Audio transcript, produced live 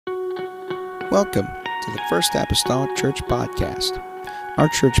Welcome to the First Apostolic Church Podcast. Our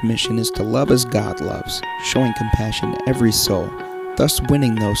church mission is to love as God loves, showing compassion to every soul, thus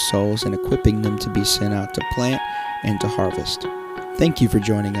winning those souls and equipping them to be sent out to plant and to harvest. Thank you for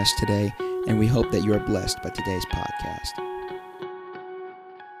joining us today, and we hope that you are blessed by today's podcast.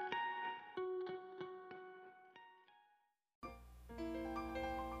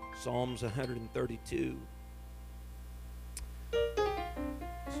 Psalms 132.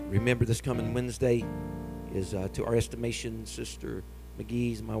 Remember, this coming Wednesday is, to our estimation, Sister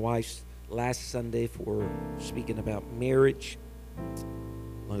McGee's, my wife's, last Sunday for speaking about marriage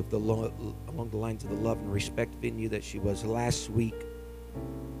along the lines of the Love and Respect venue that she was last week.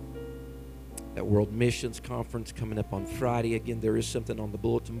 That World Missions Conference coming up on Friday. Again, there is something on the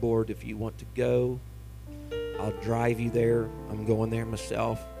bulletin board if you want to go. I'll drive you there. I'm going there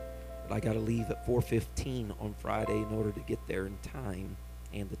myself. But I got to leave at 4:15 on Friday in order to get there in time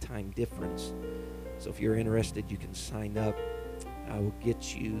and the time difference. So if you're interested, you can sign up. I will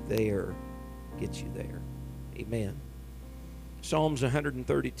get you there. Amen. Psalms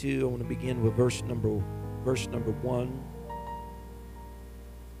 132. I want to begin with verse number 1.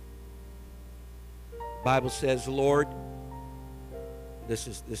 The Bible says, Lord, this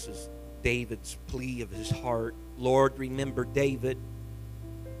is David's plea of his heart. Lord, remember David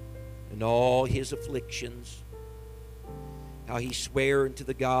and all his afflictions, how he sware unto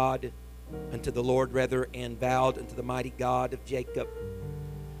the Lord, and vowed unto the mighty God of Jacob,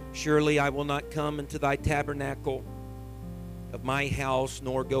 surely I will not come into thy tabernacle of my house,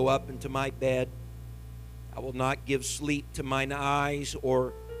 nor go up into my bed. I will not give sleep to mine eyes,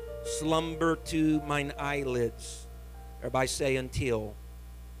 or slumber to mine eyelids. Everybody say, until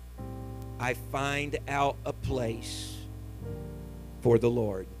I find out a place for the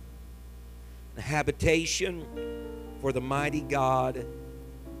Lord, a habitation for the mighty God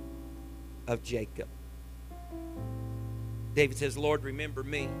of Jacob. David says, Lord, remember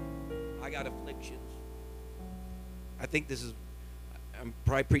me. I got afflictions. I think I'm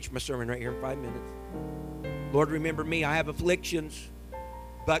probably preaching my sermon right here in 5 minutes. Lord, remember me. I have afflictions.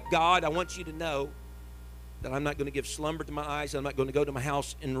 But God, I want you to know that I'm not going to give slumber to my eyes. I'm not going to go to my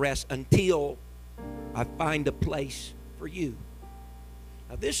house and rest until I find a place for you.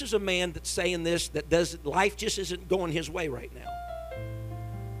 Now, this is a man that's saying this, life just isn't going his way right now.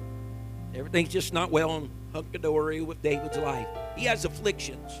 Everything's just not well and hunky-dory with David's life. He has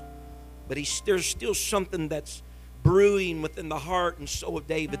afflictions, but there's still something that's brewing within the heart and soul of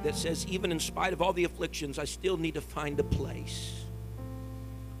David that says, even in spite of all the afflictions, I still need to find a place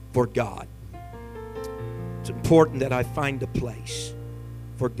for God. It's important that I find a place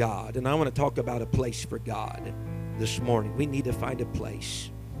for God. And I want to talk about a place for God this morning. We need to find a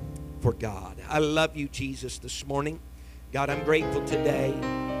place for God. I love you, Jesus, this morning. God, I'm grateful today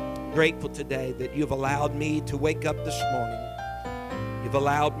that you've allowed me to wake up this morning. You've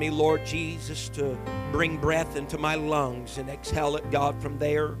allowed me, Lord Jesus, to bring breath into my lungs and exhale it, God, from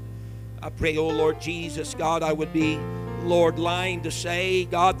there. I pray, oh Lord Jesus, God, I would be, Lord, lying to say,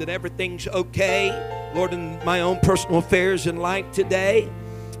 God, that everything's okay, Lord, in my own personal affairs in life today.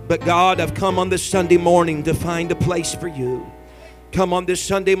 But God, I've come on this Sunday morning to find a place for you. Come on this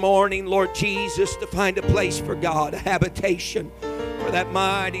Sunday morning, Lord Jesus, to find a place for God, a habitation for that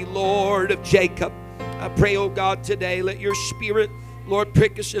mighty Lord of Jacob. I pray, oh God, today, let your Spirit, Lord,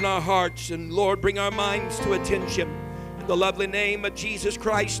 prick us in our hearts and, Lord, bring our minds to attention. In the lovely name of Jesus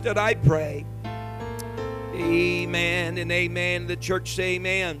Christ that I pray. Amen and amen. The church say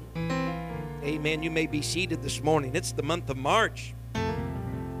amen. Amen. You may be seated this morning. It's the month of March.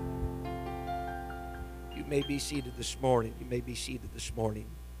 You may be seated this morning.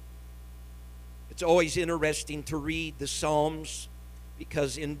 It's always interesting to read the Psalms,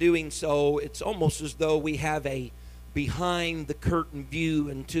 because in doing so, it's almost as though we have a behind-the-curtain view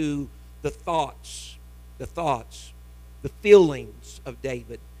into the thoughts, the feelings of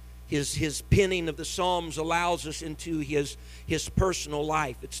David. His penning of the Psalms allows us into his personal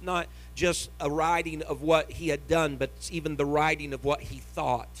life. It's not just a writing of what he had done, but it's even the writing of what he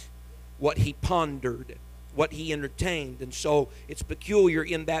thought, what he pondered, what he entertained. And so it's peculiar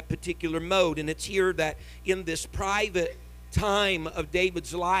in that particular mode. And it's here that in this private time of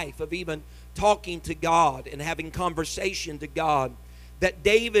David's life, of even talking to God and having conversation to God, that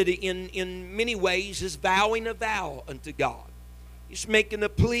David in many ways is vowing a vow unto God. He's making a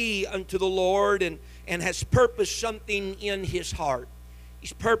plea unto the Lord and has purposed something in his heart.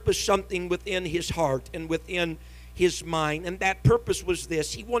 He's purposed something within his heart and within his mind. And that purpose was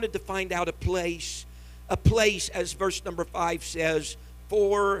this. He wanted to find out a place, as verse number 5 says,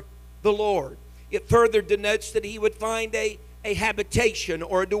 for the Lord. It further denotes that he would find a a habitation,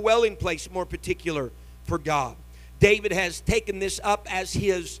 or a dwelling place, more particular, for God. David has taken this up as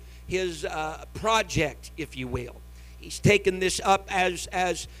his project, if you will. He's taken this up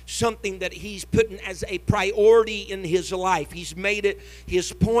as something that he's putting as a priority in his life. He's made it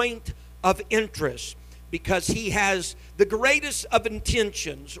his point of interest because he has the greatest of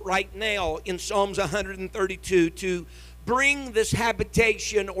intentions right now in Psalms 132 to bring this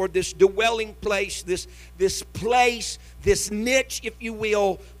habitation or this dwelling place, this place, this niche, if you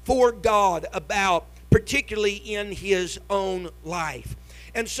will, for God about, particularly in his own life.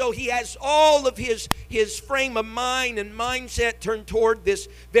 And so he has all of his frame of mind and mindset turned toward this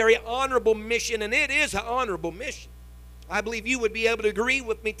very honorable mission, and it is an honorable mission. I believe you would be able to agree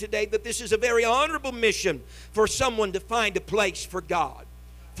with me today that this is a very honorable mission for someone to find a place for God.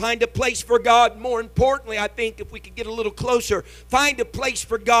 Find a place for God. More importantly, I think if we could get a little closer, find a place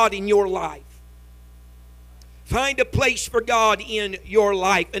for God in your life. Find a place for God in your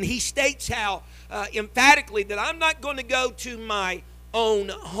life. And he states how emphatically that I'm not going to go to my own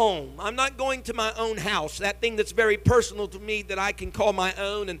home. I'm not going to my own house, that thing that's very personal to me that I can call my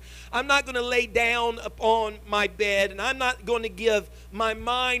own, and I'm not going to lay down upon my bed, and I'm not going to give my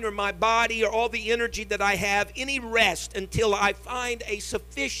mind or my body or all the energy that I have any rest until I find a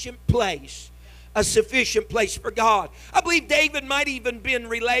sufficient place for God. I believe David might even been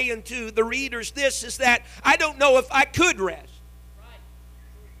relaying to the readers this, is that I don't know if I could rest.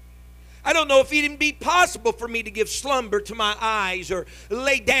 I don't know if it'd even be possible for me to give slumber to my eyes or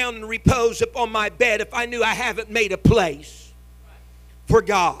lay down and repose upon my bed if I knew I haven't made a place for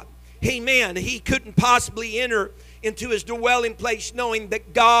God. Amen. He couldn't possibly enter into his dwelling place knowing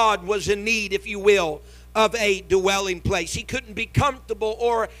that God was in need, if you will, of a dwelling place. He couldn't be comfortable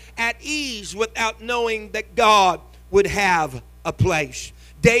or at ease without knowing that God would have a place.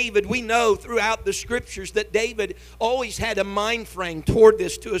 David, we know throughout the scriptures that David always had a mind frame toward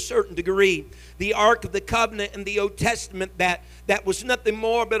this to a certain degree. The Ark of the Covenant in the Old Testament, that was nothing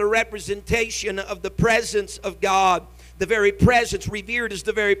more but a representation of the presence of God. The very presence, revered as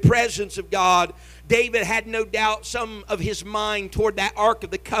the very presence of God. David had no doubt some of his mind toward that Ark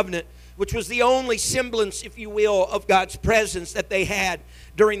of the Covenant, which was the only semblance, if you will, of God's presence that they had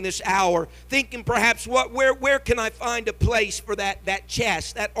during this hour, thinking perhaps, where can I find a place for that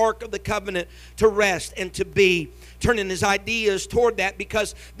chest, that Ark of the Covenant to rest and to be, turning his ideas toward that,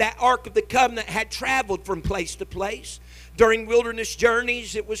 because that Ark of the Covenant had traveled from place to place. During wilderness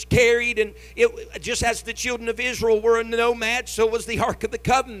journeys, it was carried, and it just as the children of Israel were a nomad, so was the Ark of the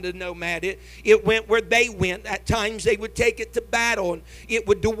Covenant a nomad. It went where they went. At times they would take it to battle, and it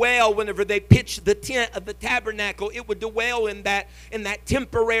would dwell whenever they pitched the tent of the tabernacle. It would dwell in that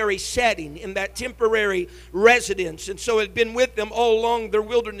temporary setting, in that temporary residence. And so it had been with them all along their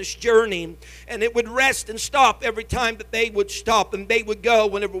wilderness journey, and it would rest and stop every time that they would stop, and they would go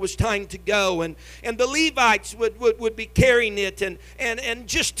whenever it was time to go. And the Levites would be carrying it and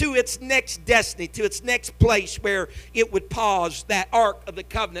just to its next destiny, to its next place where it would pause, that Ark of the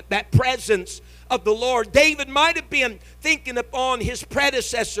Covenant, that presence of the Lord. David might have been thinking upon his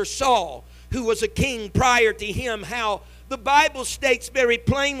predecessor Saul, who was a king prior to him, how the Bible states very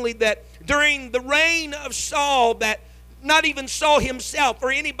plainly that during the reign of Saul, that not even Saul himself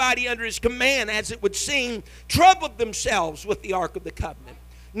or anybody under his command, as it would seem, troubled themselves with the Ark of the Covenant.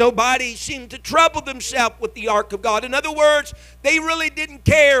 Nobody seemed to trouble themselves with the Ark of God. In other words, they really didn't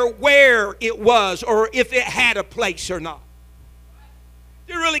care where it was or if it had a place or not.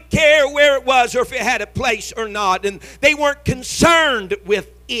 They didn't really care where it was or if it had a place or not. And they weren't concerned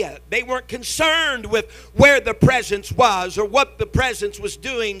with it. They weren't concerned with where the presence was or what the presence was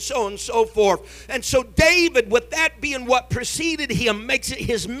doing, so on and so forth. And so David, with that being what preceded him, makes it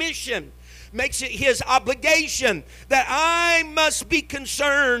his mission, makes it his obligation that I must be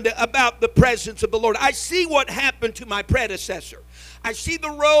concerned about the presence of the Lord. I see what happened to my predecessor. I see the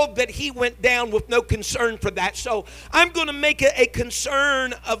road that he went down with no concern for that. So I'm going to make it a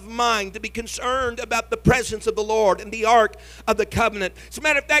concern of mine to be concerned about the presence of the Lord and the Ark of the Covenant. As a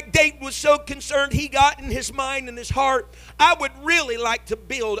matter of fact, David was so concerned, he got in his mind and his heart, I would really like to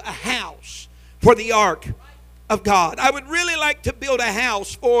build a house for the Ark of God. I would really like to build a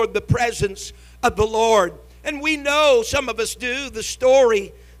house for the presence of the Lord. And we know, some of us do, the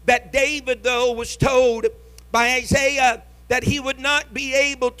story that David, though, was told by Isaiah that he would not be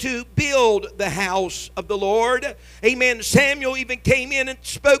able to build the house of the Lord. Amen. Samuel even came in and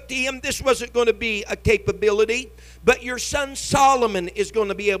spoke to him. This wasn't going to be a capability, but your son Solomon is going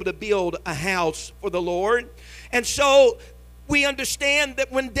to be able to build a house for the Lord. And so we understand that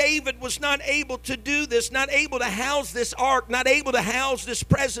when David was not able to do this, not able to house this ark, not able to house this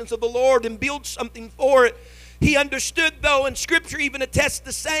presence of the Lord and build something for it, He understood, though, and Scripture even attests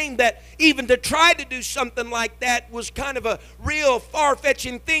the same, that even to try to do something like that was kind of a real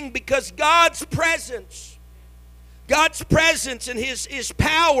far-fetching thing, because God's presence and His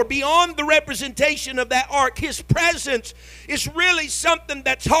power beyond the representation of that ark, His presence is really something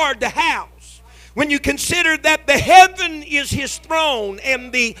that's hard to house. When you consider that the heaven is His throne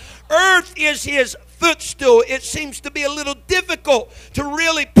and the earth is His footstool, it seems to be a little difficult to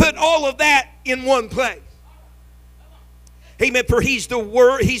really put all of that in one place. Amen. For He's the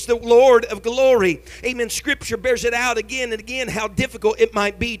Word, He's the Lord of glory. Amen. Scripture bears it out again and again how difficult it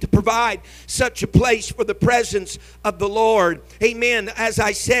might be to provide such a place for the presence of the Lord. Amen. As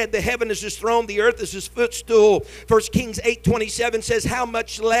I said, the heaven is His throne, the earth is His footstool. 1 Kings 8:27 says, how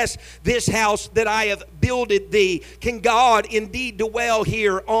much less this house that I have builded thee. Can God indeed dwell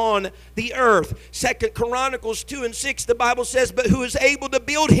here on the earth? 2 Chronicles 2:6, the Bible says, but who is able to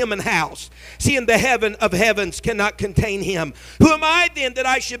build him an house, seeing the heaven of heavens cannot contain him? Who am I then that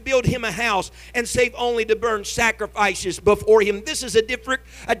I should build him a house and save only to burn sacrifices before him? This is a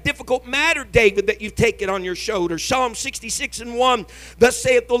difficult matter, David, that you've taken on your shoulders. Psalm 66:1, thus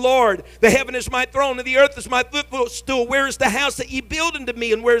saith the Lord, the heaven is my throne and the earth is my footstool. Where is the house that ye build unto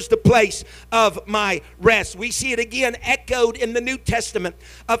me, and where is the place of my rest? We see it again echoed in the New Testament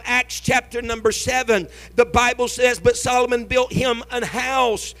of Acts chapter number 7. The Bible says, but Solomon built him an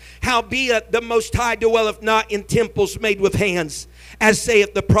house, howbeit the Most High dwelleth not in temples made with hands, as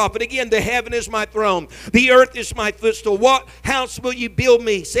saith the prophet. Again, the heaven is my throne, the earth is my footstool. What house will you build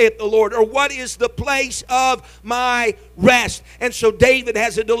me, saith the Lord? Or what is the place of my rest? And so David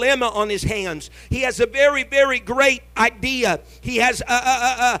has a dilemma on his hands. He has a very, very great idea. He has,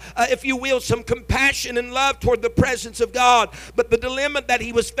 if you will, some compassion and love toward the presence of God. But the dilemma that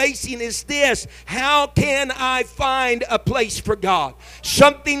he was facing is this: how can I find a place for God?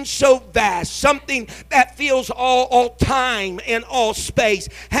 Something so vast, something that fills all time and all space.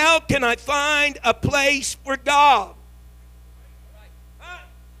 How can I find a place for God?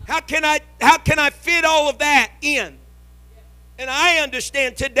 How can I fit all of that in? And I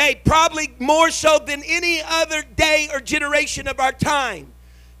understand today, probably more so than any other day or generation of our time,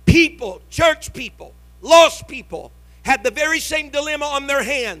 people, church people, lost people, had the very same dilemma on their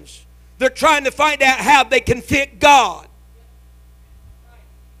hands. They're trying to find out how they can fit God.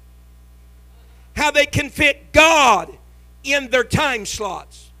 How they can fit God in their time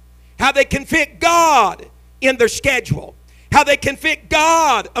slots. How they can fit God in their schedule. How they can fit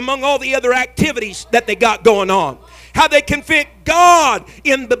God among all the other activities that they got going on. How they can fit God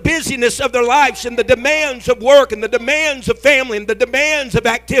in the busyness of their lives and the demands of work and the demands of family and the demands of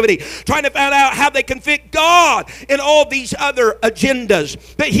activity. Trying to find out how they can fit God in all these other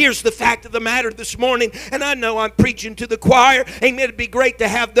agendas. But here's the fact of the matter this morning, and I know I'm preaching to the choir. Amen. It'd be great to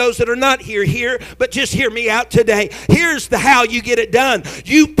have those that are not here, but just hear me out today. Here's the how you get it done.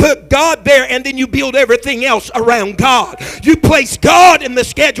 You put God there, and then you build everything else around God. You place God in the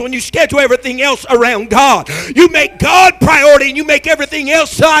schedule, and you schedule everything else around God. You make God priority, and you make everything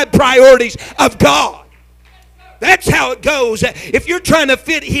else side priorities of God. That's how it goes. If you're trying to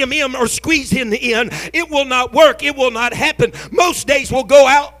fit Him in or squeeze Him in, it will not work. It will not happen. Most days will go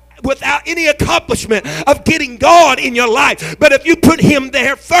out without any accomplishment of getting God in your life. But if you put Him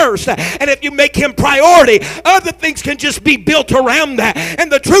there first, and if you make Him priority, other things can just be built around that.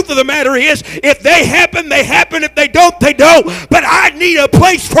 And the truth of the matter is, if they happen, they happen. If they don't, they don't. But I need a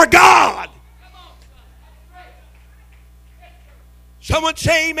place for God. Someone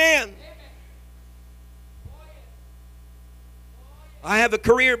say amen. I have a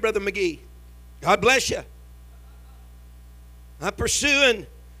career, Brother McGee. God bless you. I'm pursuing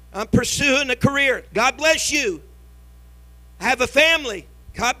a career. God bless you. I have a family.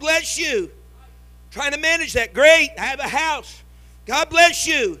 God bless you. Trying to manage that. Great. I have a house. God bless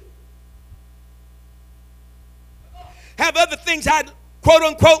you. Have other things I'd quote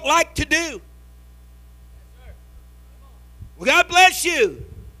unquote like to do. Well, God bless you.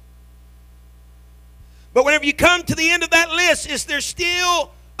 But whenever you come to the end of that list, is there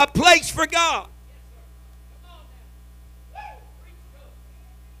still a place for God?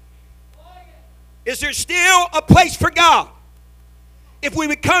 Is there still a place for God? If we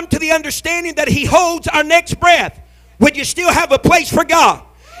would come to the understanding that He holds our next breath, would you still have a place for God?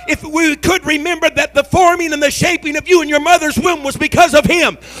 If we could remember that the forming and the shaping of you in your mother's womb was because of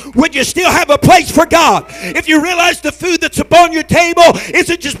Him, would you still have a place for God? If you realize the food that's upon your table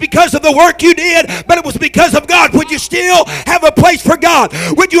isn't just because of the work you did, but it was because of God, would you still have a place for God?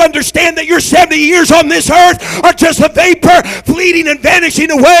 Would you understand that your 70 years on this earth are just a vapor, fleeting and vanishing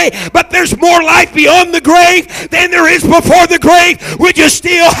away, but there's more life beyond the grave than there is before the grave? Would you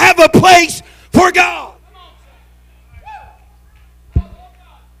still have a place for God?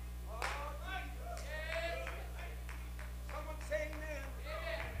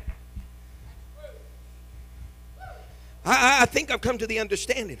 I think I've come to the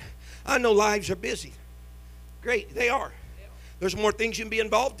understanding. I know lives are busy. Great, they are. There's more things you can be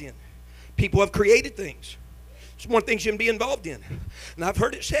involved in. People have created things. There's more things you can be involved in. And I've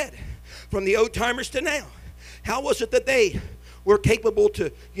heard it said, from the old timers to now, how was it that they were capable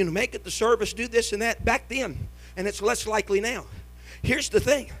to, make it to service, do this and that back then, and it's less likely now? Here's the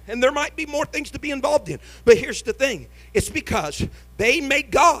thing, and there might be more things to be involved in, but here's the thing. It's because they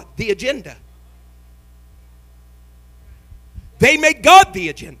made God the agenda. They made God the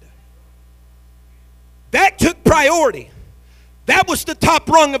agenda. That took priority. That was the top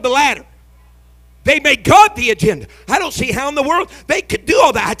rung of the ladder. They made God the agenda. I don't see how in the world they could do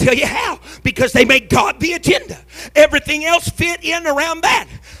all that. I tell you how. Because they made God the agenda. Everything else fit in around that.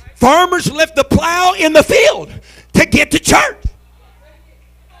 Farmers left the plow in the field to get to church.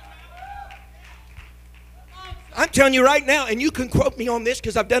 I'm telling you right now, and you can quote me on this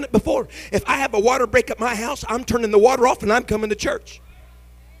because I've done it before. If I have a water break at my house, I'm turning the water off and I'm coming to church.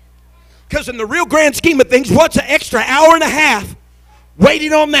 Because in the real grand scheme of things, what's an extra hour and a half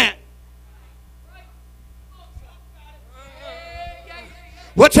waiting on that?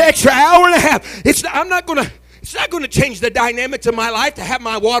 What's an extra hour and a half? It's not going to change the dynamics of my life to have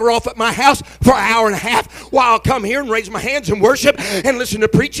my water off at my house for an hour and a half while I'll come here and raise my hands and worship and listen to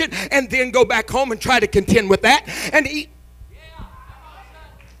preaching and then go back home and try to contend with that and eat.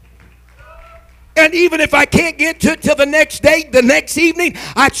 And even if I can't get to it till the next day, the next evening,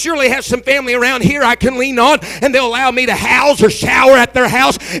 I surely have some family around here I can lean on, and they'll allow me to house or shower at their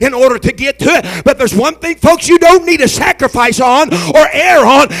house in order to get to it. But there's one thing, folks, you don't need to sacrifice on or err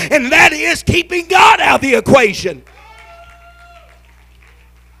on, and that is keeping God out of the equation.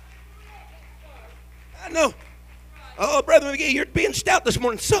 I know. Oh, Brother McGee, you're being stout this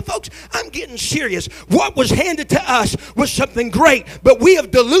morning. So, folks, I'm getting serious. What was handed to us was something great, but we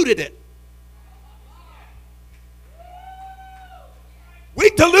have diluted it. We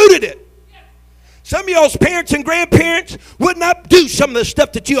diluted it. Some of y'all's parents and grandparents would not do some of the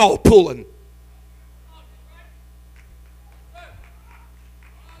stuff that you all pulling.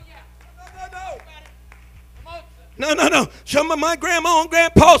 No. Some of my grandma and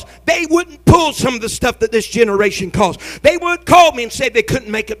grandpas, they wouldn't pull some of the stuff that this generation calls. They wouldn't call me and say they couldn't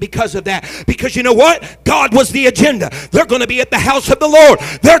make it because of that. Because you know what? God was the agenda. They're going to be at the house of the Lord.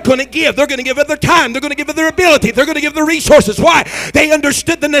 They're going to give. They're going to give of their time. They're going to give of their ability. They're going to give their resources. Why? They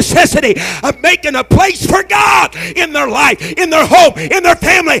understood the necessity of making a place for God in their life, in their home, in their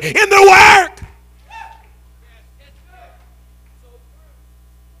family, in their work.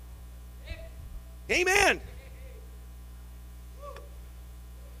 Amen.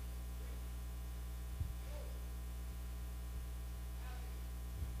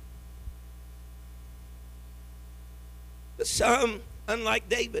 But some, unlike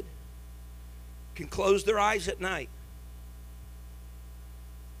David, can close their eyes at night,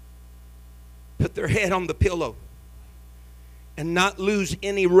 put their head on the pillow, and not lose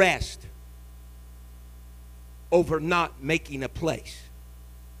any rest over not making a place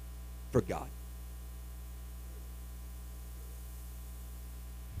for God.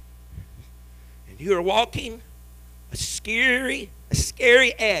 And you are walking a scary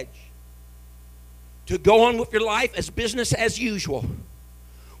edge to go on with your life as business as usual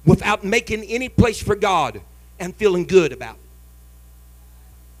without making any place for God and feeling good about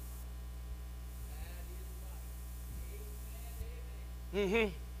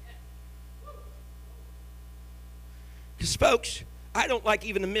it. Because, folks, I don't like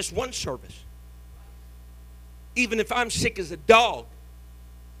even to miss one service. Even if I'm sick as a dog.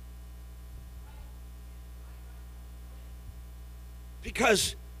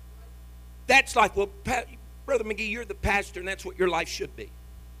 Because that's like, well, Brother McGee, you're the pastor, and that's what your life should be.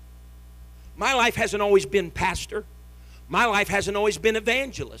 My life hasn't always been pastor. My life hasn't always been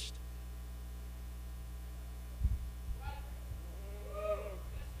evangelist.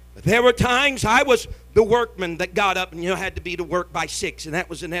 But there were times I was the workman that got up and had to be to work by 6, and that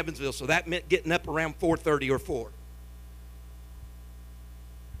was in Evansville, so that meant getting up around 4:30 or 4.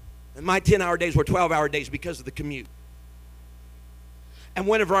 And my 10-hour days were 12-hour days because of the commute. And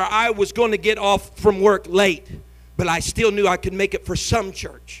whenever I was going to get off from work late, but I still knew I could make it for some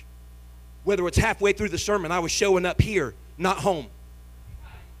church, whether it's halfway through the sermon, I was showing up here, not home.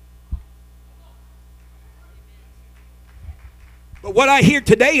 But what I hear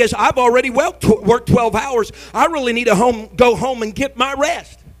today is I've already worked 12 hours. I really need to go home and get my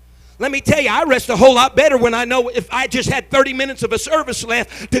rest. Let me tell you, I rest a whole lot better when I know if I just had 30 minutes of a service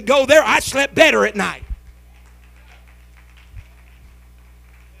left to go there, I slept better at night.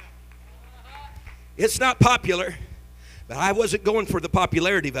 It's not popular, but I wasn't going for the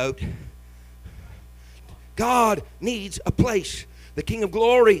popularity vote. God needs a place. The King of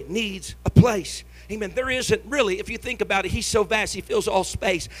Glory needs a place. Amen. There isn't really, if you think about it, He's so vast, He fills all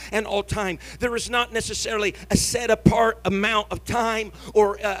space and all time. There is not necessarily a set apart amount of time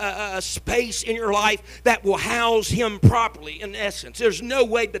or a space in your life that will house Him properly, in essence. There's no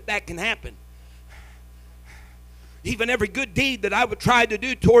way that that can happen. Even every good deed that I would try to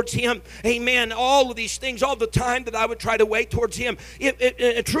do towards Him, amen, all of these things, all the time that I would try to weigh towards Him,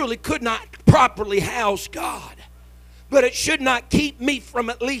 it truly could not properly house God. But it should not keep me from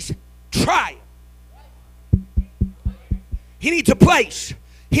at least trying. He needs a place.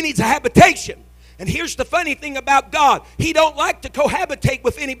 He needs a habitation. And here's the funny thing about God. He don't like to cohabitate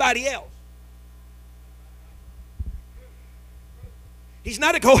with anybody else. He's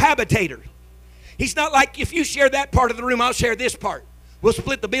not a cohabitator. He's not like, if you share that part of the room, I'll share this part. We'll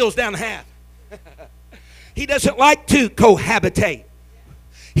split the bills down half. He doesn't like to cohabitate.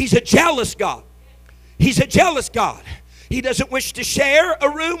 He's a jealous God. He's a jealous God. He doesn't wish to share a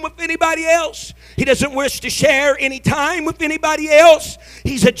room with anybody else. He doesn't wish to share any time with anybody else.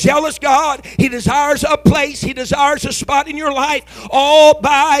 He's a jealous God. He desires a place. He desires a spot in your life all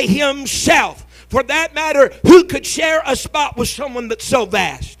by Himself. For that matter, who could share a spot with someone that's so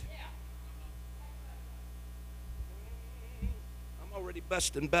vast? I'm already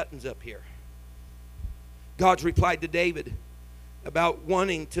busting buttons up here. God's reply to David about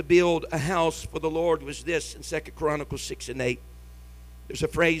wanting to build a house for the Lord was this in 2 Chronicles 6 and 8. There's a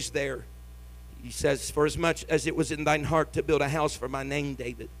phrase there. He says, "For as much as it was in thine heart to build a house for my name,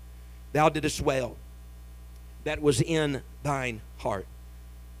 David, thou didst well. That was in thine heart."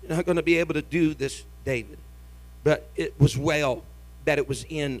 You're not going to be able to do this, David, but it was well that it was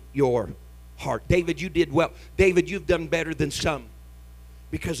in your heart. David, you did well. David, you've done better than some,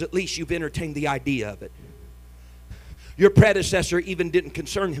 because at least you've entertained the idea of it. Your predecessor even didn't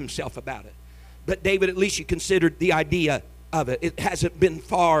concern himself about it. But David, at least you considered the idea of it. It hasn't been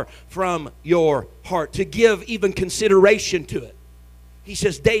far from your heart to give even consideration to it. He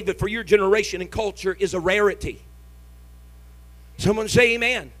says, David, for your generation and culture is a rarity. Someone say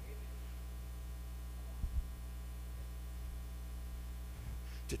amen.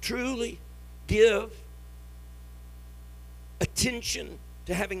 To truly give attention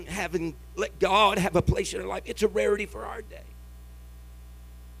to having let God have a place in our life, it's a rarity for our day.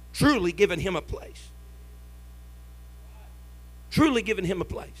 Truly giving Him a place. Truly giving Him a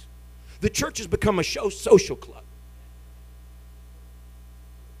place. The church has become a social club.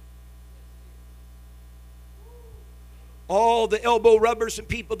 All the elbow rubbers and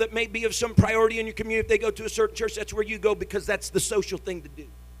people that may be of some priority in your community, if they go to a certain church, that's where you go because that's the social thing to do.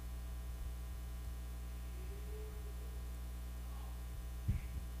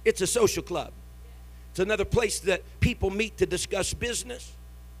 It's a social club. It's another place that people meet to discuss business,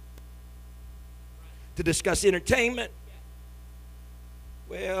 to discuss entertainment.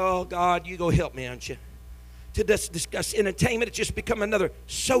 Well, God, you go help me, aren't you? To discuss entertainment, it's just become another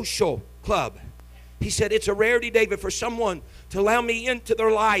social club. He said, it's a rarity, David, for someone to allow me into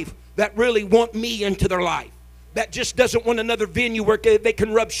their life that really want me into their life. That just doesn't want another venue where they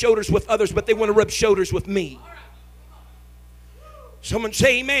can rub shoulders with others, but they want to rub shoulders with me. Someone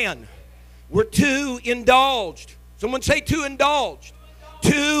say amen. We're too indulged. Someone say too indulged.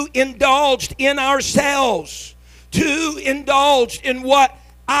 Too indulged in ourselves. Too indulged in what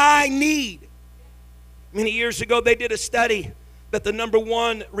I need. Many years ago they did a study that the number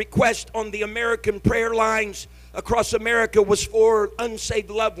one request on the American prayer lines across America was for unsaved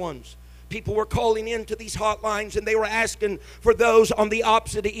loved ones. People were calling into these hotlines and they were asking for those on the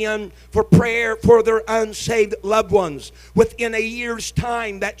opposite end for prayer for their unsaved loved ones. Within a year's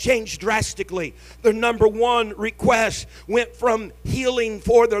time, that changed drastically. Their number one request went from healing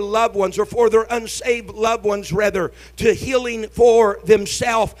for their loved ones, or for their unsaved loved ones rather, to healing for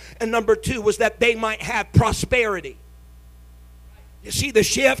themselves. And number two was that they might have prosperity. You see the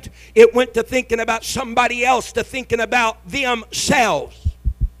shift? It went to thinking about somebody else to thinking about themselves.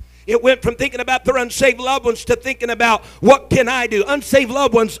 It went from thinking about their unsaved loved ones to thinking about, what can I do? Unsaved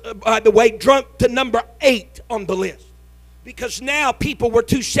loved ones, by the way, jumped to number 8 on the list. Because now people were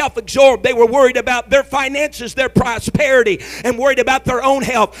too self-absorbed. They were worried about their finances, their prosperity, and worried about their own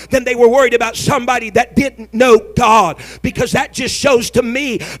health. Then they were worried about somebody that didn't know God. Because that just shows to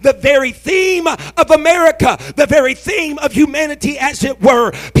me the very theme of America, the very theme of humanity, as it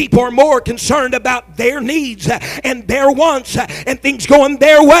were. People are more concerned about their needs and their wants and things going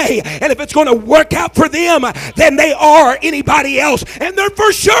their way. And if it's going to work out for them, than they are anybody else. And they're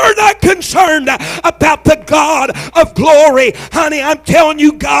for sure not concerned about the God of glory. Honey, I'm telling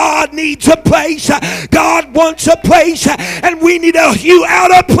you, God needs a place. God wants a place. And we need to hew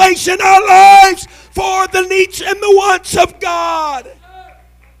out a place in our lives for the needs and the wants of God.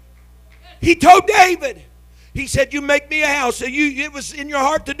 He told David, he said, you make me a house. So it was in your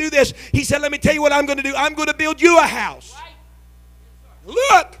heart to do this. He said, let me tell you what I'm going to do. I'm going to build you a house.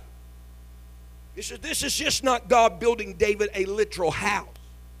 Look. This is just not God building David a literal house.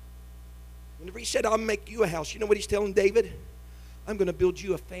 Whenever he said, I'll make you a house, you know what he's telling David? I'm going to build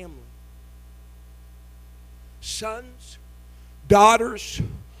you a family. Sons, daughters,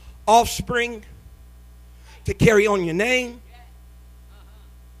 offspring to carry on your name.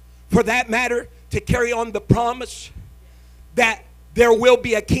 For that matter, to carry on the promise that there will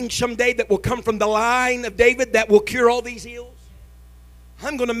be a king someday that will come from the line of David that will cure all these ills.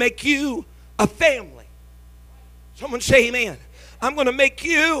 I'm going to make you a family. Someone say amen. I'm going to make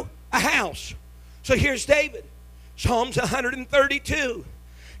you a house. So here's David. Psalms 132.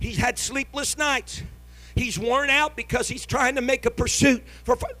 He's had sleepless nights. He's worn out because he's trying to make a pursuit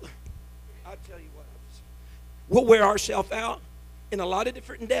for. I'll tell you what. We'll wear ourselves out in a lot of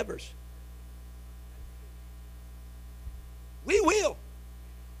different endeavors. We will.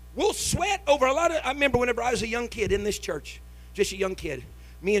 We'll sweat over a lot of. I remember whenever I was a young kid in this church, just a young kid,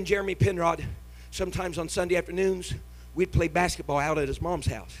 me and Jeremy Penrod, sometimes on Sunday afternoons, we'd play basketball out at his mom's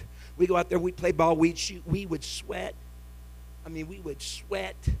house. We'd go out there, we'd play ball, we'd shoot, we would sweat. I mean, we would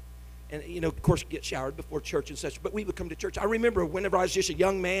sweat. And, you know, of course, get showered before church and such. But we would come to church. I remember whenever I was just a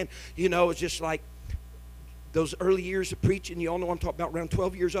young man, you know, it was just like those early years of preaching. You all know I'm talking about, around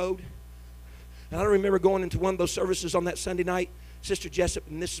 12 years old. And I remember going into one of those services on that Sunday night, Sister Jessup,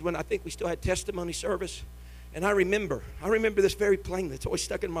 and this is when I think we still had testimony service. And I remember this very plainly. It's always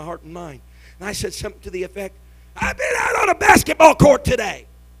stuck in my heart and mind. And I said something to the effect, I've been out on a basketball court today,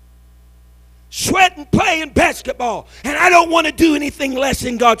 sweating, playing basketball, and I don't want to do anything less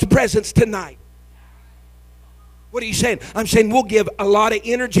in God's presence tonight. What are you saying? I'm saying we'll give a lot of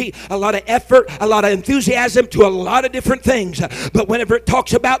energy, a lot of effort, a lot of enthusiasm to a lot of different things. But whenever it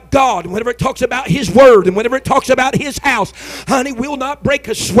talks about God, whenever it talks about His Word, and whenever it talks about His house, honey, we'll not break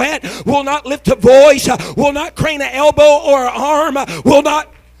a sweat, we'll not lift a voice, we'll not crane an elbow or an arm, we'll not.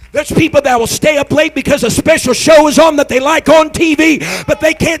 There's people that will stay up late because a special show is on that they like on TV, but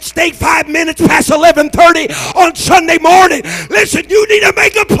they can't stay 5 minutes past 11:30 on Sunday morning. Listen, you need to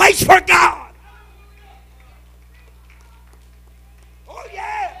make a place for God. Oh,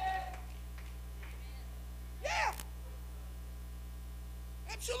 yeah. Yeah.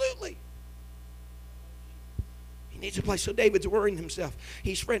 Absolutely. He needs a place. So David's worrying himself.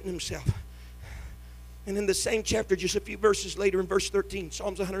 He's fretting himself. And in the same chapter, just a few verses later, in verse 13,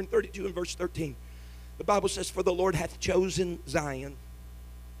 Psalms 132 and verse 13, the Bible says, for the Lord hath chosen Zion.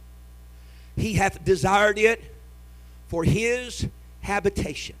 He hath desired it for His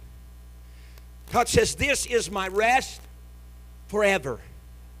habitation. God says, this is my rest forever.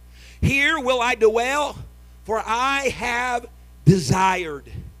 Here will I dwell, for I have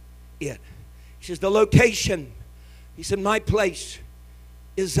desired it. He says, the location, he said, my place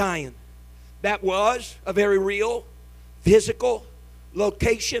is Zion. That was a very real, physical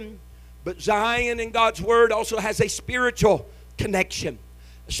location. But Zion in God's Word also has a spiritual connection,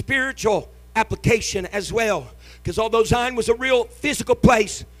 a spiritual application as well. Because although Zion was a real physical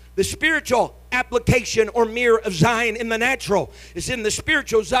place, the spiritual application or mirror of Zion in the natural is in the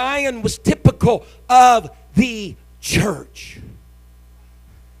spiritual. Zion was typical of the church.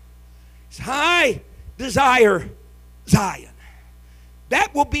 I desire Zion.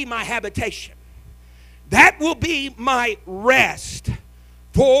 That will be my habitation. That will be my rest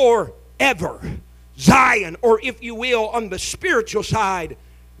forever. Zion, or if you will, on the spiritual side,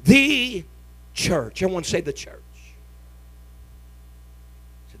 the church. I want to say the church.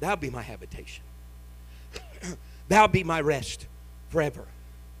 So that'll be my habitation. That'll be my rest forever.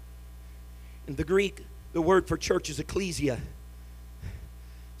 In the Greek, the word for church is ecclesia.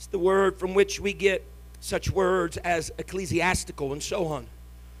 It's the word from which we get such words as ecclesiastical and so on.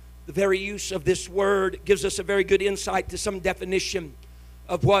 The very use of this word gives us a very good insight to some definition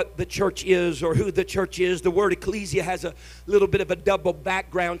of what the church is or who the church is. The word ecclesia has a little bit of a double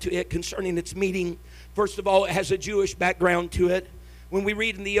background to it concerning its meaning. First of all, it has a Jewish background to it. When we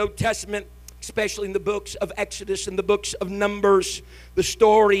read in the Old Testament, especially in the books of Exodus and the books of Numbers, the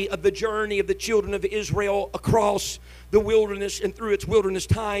story of the journey of the children of Israel across the wilderness and through its wilderness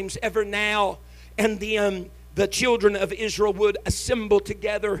times, ever now and then, the children of Israel would assemble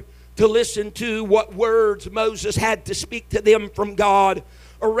together to listen to what words Moses had to speak to them from God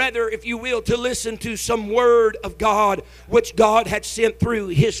or rather, if you will, to listen to some word of God which God had sent through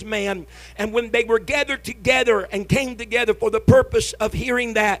His man. And when they were gathered together and came together for the purpose of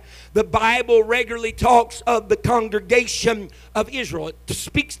hearing that, the Bible regularly talks of the congregation of Israel. It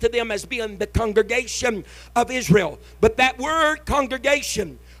speaks to them as being the congregation of Israel. But that word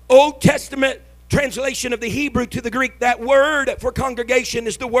congregation, Old Testament translation of the Hebrew to the Greek, that word for congregation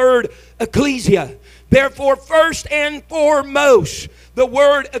is the word ecclesia. Therefore, first and foremost, the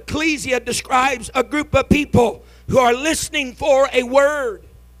word ecclesia describes a group of people who are listening for a word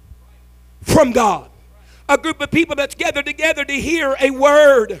from God. A group of people that's gathered together to hear a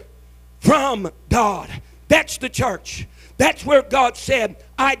word from God. That's the church. That's where God said,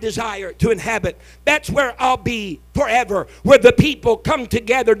 I desire to inhabit. That's where I'll be forever, where the people come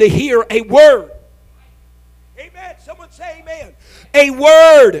together to hear a word. Amen. Someone say amen. A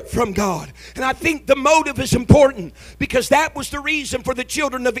word from God. And I think the motive is important, because that was the reason for the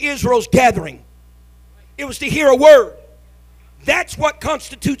children of Israel's gathering. It was to hear a word. That's what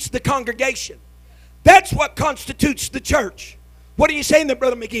constitutes the congregation. That's what constitutes the church. What are you saying there,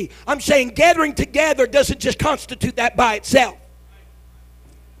 Brother McGee? I'm saying gathering together doesn't just constitute that by itself.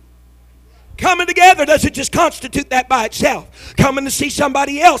 Coming together doesn't just constitute that by itself. Coming to see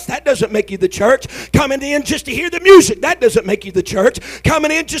somebody else, that doesn't make you the church. Coming in just to hear the music, that doesn't make you the church.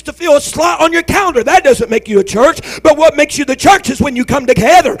 Coming in just to fill a slot on your calendar, that doesn't make you a church. But what makes you the church is when you come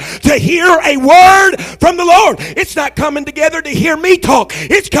together to hear a word from the Lord. It's not coming together to hear me talk.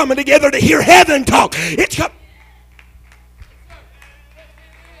 It's coming together to hear heaven talk.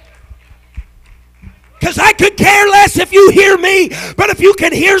 Because I could care less if you hear me, but if you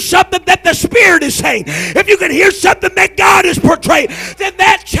can hear something that the Spirit is saying, if you can hear something that God is portraying, then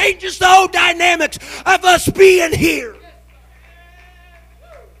that changes the whole dynamics of us being here.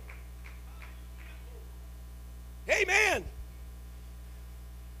 Amen.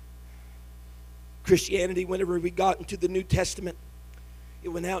 Christianity, whenever we got into the New Testament, it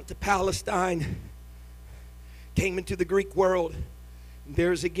went out to Palestine, came into the Greek world.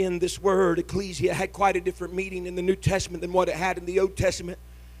 There's again this word, ecclesia, had quite a different meaning in the New Testament than what it had in the Old Testament.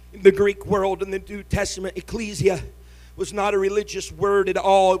 In the Greek world, in the New Testament, ecclesia was not a religious word at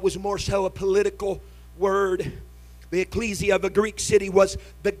all. It was more so a political word. The ecclesia of a Greek city was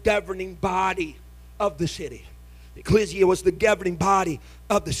the governing body of the city. The ecclesia was the governing body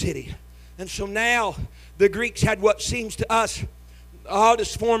of the city. And so now the Greeks had what seems to us the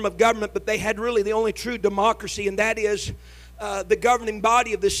oddest form of government, but they had really the only true democracy, and that is the governing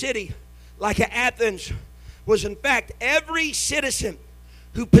body of the city, like Athens, was in fact every citizen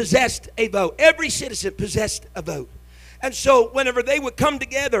who possessed a vote. Every citizen possessed a vote. And so whenever they would come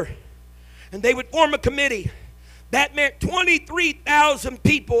together and they would form a committee, that meant 23,000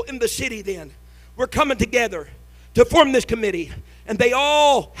 people in the city then were coming together to form this committee. And they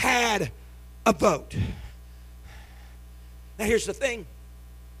all had a vote. Now here's the thing.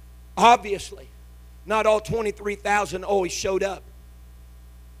 Obviously, not all 23,000 always showed up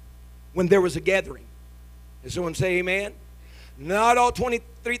when there was a gathering. Does someone say amen? Not all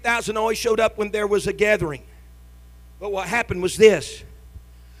 23,000 always showed up when there was a gathering. But what happened was this.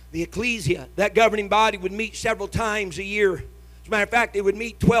 The ecclesia, that governing body, would meet several times a year. As a matter of fact, it would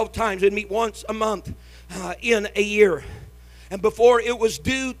meet 12 times. It would meet once a month in a year. And before it was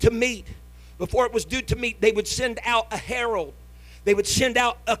due to meet, they would send out a herald. They would send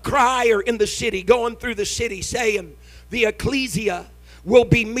out a crier in the city, going through the city, saying, the ecclesia will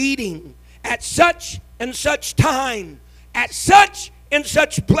be meeting at such and such time, at such and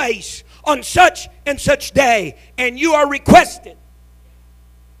such place, on such and such day, and you are requested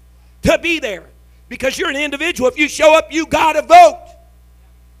to be there. Because you're an individual. If you show up, you got to vote.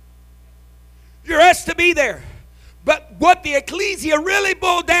 You're asked to be there. But what the ecclesia really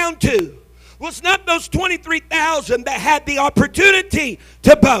boiled down to was not those 23,000 that had the opportunity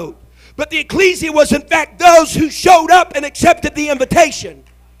to vote, but the ecclesia was in fact those who showed up and accepted the invitation.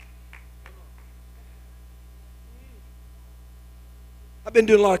 I've been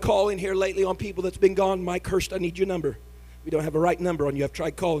doing a lot of calling here lately on people that's been gone. Mike Hurst, I need your number. We don't have a right number on you. I've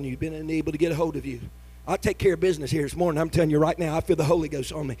tried calling you. You've been unable to get a hold of you. I'll take care of business here this morning. I'm telling you right now, I feel the Holy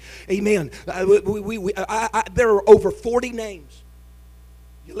Ghost on me. Amen. There are over 40 names.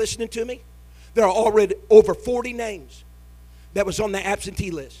 You listening to me? There are already over 40 names that was on the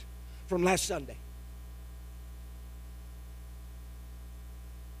absentee list from last Sunday.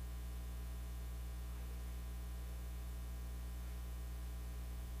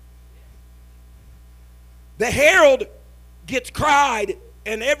 The herald gets cried,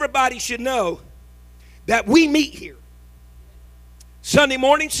 and everybody should know that we meet here Sunday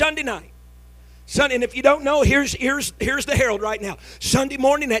morning, Sunday night, And if you don't know, here's the Herald right now. Sunday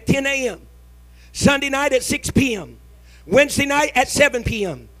morning at 10 a.m. Sunday night at 6 p.m. Wednesday night at 7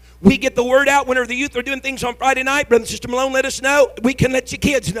 p.m. We get the word out whenever the youth are doing things on Friday night. Brother and Sister Malone, let us know. We can let your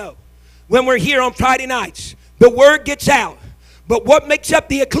kids know when we're here on Friday nights. The word gets out. But what makes up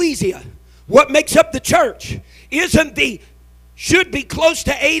the ecclesia, what makes up the church, should be close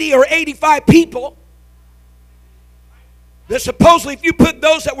to 80 or 85 people. That supposedly if you put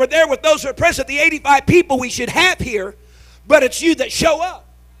those that were there with those that are present, the 85 people we should have here, but it's you that show up.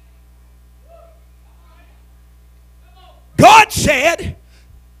 God said,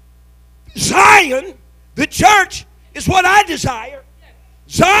 Zion, the church, is what I desire.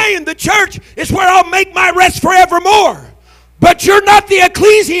 Zion, the church, is where I'll make my rest forevermore. But you're not the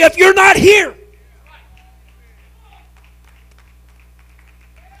ecclesia if you're not here.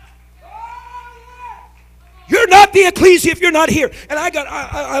 You're not the ecclesia if you're not here. And I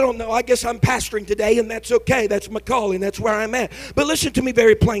don't know, I guess I'm pastoring today, and that's okay. That's my calling. That's where I'm at. But listen to me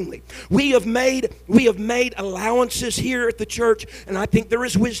very plainly. We have made allowances here at the church, and I think there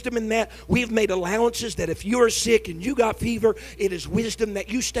is wisdom in that. We have made allowances that if you are sick and you got fever, it is wisdom that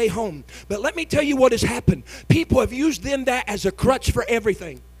you stay home. But let me tell you what has happened. People have used that as a crutch for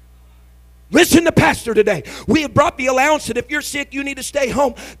everything. Listen to Pastor today. We have brought the allowance that if you're sick, you need to stay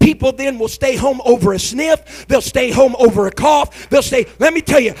home. People then will stay home over a sniff. They'll stay home over a cough. Let me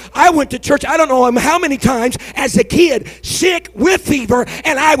tell you, I went to church, I don't know how many times as a kid, sick with fever,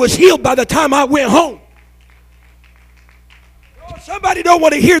 and I was healed by the time I went home. Somebody don't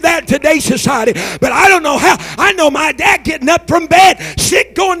want to hear that in today's society, but I don't know how. I know my dad getting up from bed,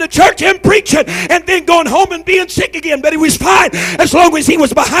 sick, going to church and preaching, and then going home and being sick again, but he was fine as long as he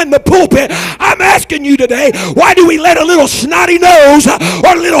was behind the pulpit. I'm asking you today, why do we let a little snotty nose or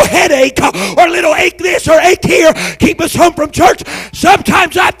a little headache or a little ache this or ache here keep us home from church?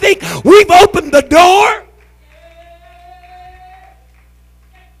 Sometimes I think we've opened the door.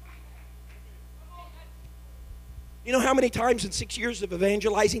 You know how many times in 6 years of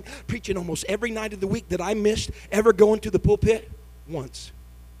evangelizing, preaching almost every night of the week that I missed ever going to the pulpit? Once.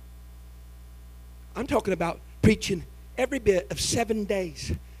 I'm talking about preaching every bit of 7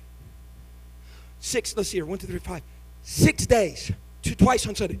 days. 6, let's see here, 1, 2, 3, 5. 6 days, twice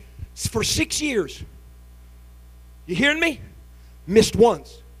on Sunday. For 6 years. You hearing me? Missed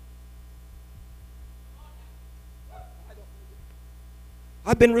once.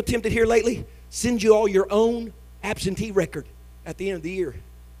 I've been real tempted here lately. Send you all your own absentee record at the end of the year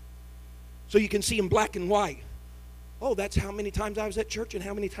so you can see in black and white. Oh, that's how many times I was at church and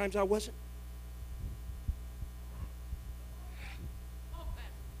how many times I wasn't.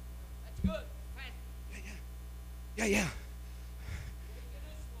 That's good. Yeah.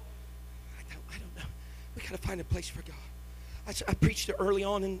 I don't know. We got to find a place for God. I preached it early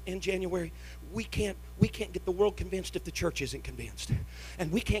on in January. We can't get the world convinced if the church isn't convinced,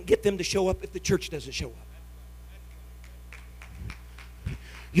 and we can't get them to show up if the church doesn't show up.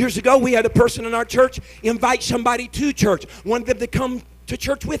 Years ago, we had a person in our church invite somebody to church, wanted them to come to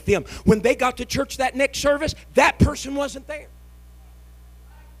church with them. When they got to church that next service, that person wasn't there.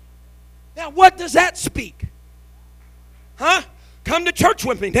 Now, what does that speak? Huh? Come to church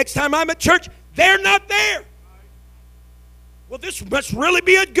with me. Next time I'm at church, they're not there. Well, this must really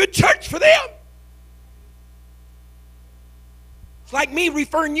be a good church for them. It's like me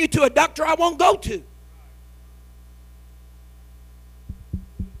referring you to a doctor I won't go to.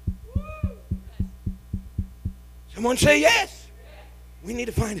 Someone say yes. We need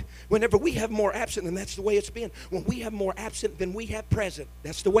to find, whenever we have more absent, and that's the way it's been. When we have more absent than we have present,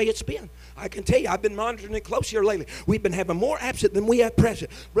 that's the way it's been. I can tell you, I've been monitoring it close here lately. We've been having more absent than we have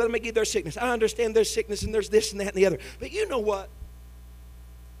present. Brother McGee, there's sickness. I understand there's sickness and there's this and that and the other. But you know what?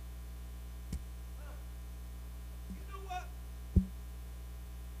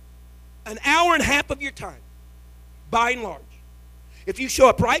 An hour and a half of your time, by and large. If you show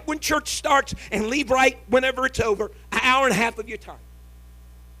up right when church starts and leave right whenever it's over, an hour and a half of your time.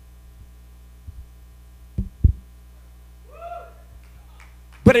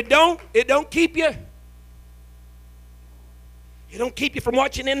 But it don't keep you. It don't keep you from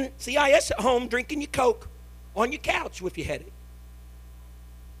watching NCIS at home, drinking your Coke on your couch with your headache.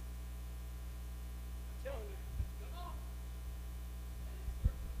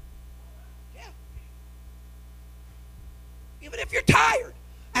 Even if you're tired,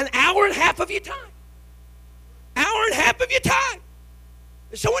 an hour and a half of your time. Hour and a half of your time.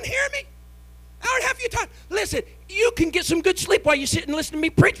 Is someone hearing me? Hour and a half of your time. Listen, you can get some good sleep while you sit and listen to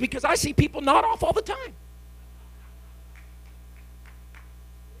me preach, because I see people nod off all the time.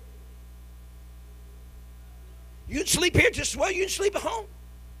 You can sleep here just as well you can sleep at home.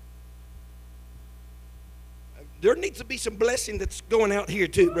 There needs to be some blessing that's going out here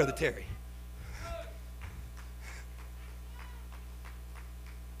too, Brother Terry.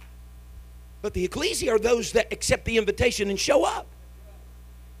 But the ecclesia are those that accept the invitation and show up.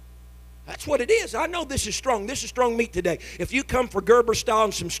 That's what it is. I know this is strong. This is strong meat today. If you come for Gerber style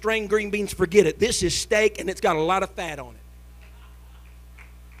and some strained green beans, forget it. This is steak and it's got a lot of fat on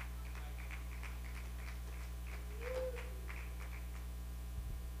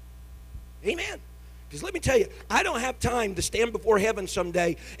it. Amen. Because let me tell you, I don't have time to stand before heaven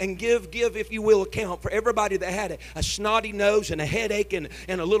someday and give, if you will, account for everybody that had a snotty nose and a headache and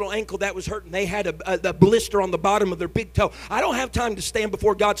a little ankle that was hurting. They had a blister on the bottom of their big toe. I don't have time to stand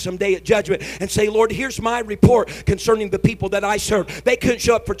before God someday at judgment and say, Lord, here's my report concerning the people that I serve. They couldn't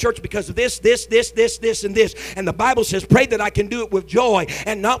show up for church because of this, and this. And the Bible says, pray that I can do it with joy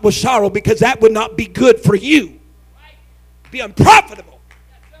and not with sorrow, because that would not be good for you. Be unprofitable.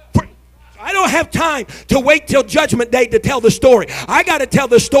 I don't have time to wait till judgment day to tell the story. I got to tell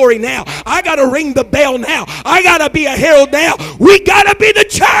the story now. I got to ring the bell now. I got to be a herald now. We got to be the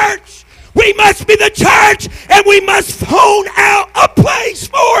church. We must be the church, and we must hone out a place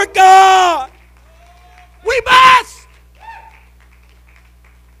for God. We must.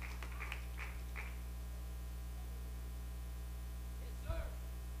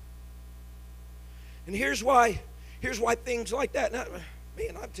 And here's why things like that. Now,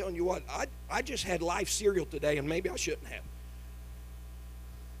 man, I'm telling you what, I just had Life cereal today, and maybe I shouldn't have.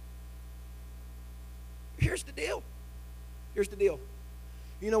 Here's the deal. Here's the deal.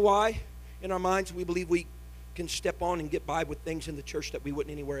 You know why? In our minds, we believe we can step on and get by with things in the church that we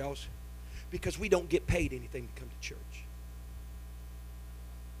wouldn't anywhere else. Because we don't get paid anything to come to church.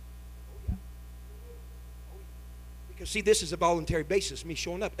 Because, see, this is a voluntary basis, me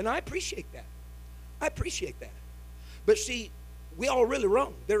showing up. And I appreciate that. I appreciate that. But, see, we all really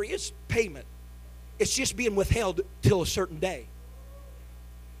wrong. There is payment. It's just being withheld till a certain day.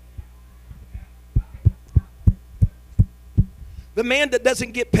 The man that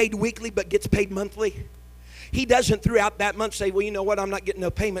doesn't get paid weekly but gets paid monthly, he doesn't throughout that month say, well, you know what, I'm not getting no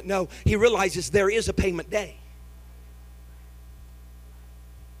payment. No, he realizes there is a payment day.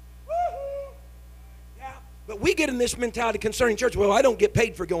 Yeah, but we get in this mentality concerning church. Well, I don't get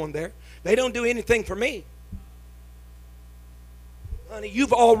paid for going there. They don't do anything for me. Honey,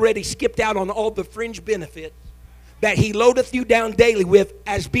 you've already skipped out on all the fringe benefits that he loadeth you down daily with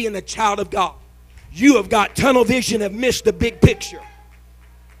as being a child of God. You have got tunnel vision and missed the big picture.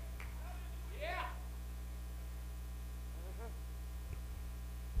 Yeah.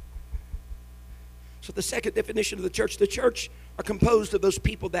 So the second definition of the church are composed of those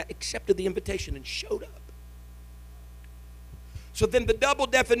people that accepted the invitation and showed up. So then the double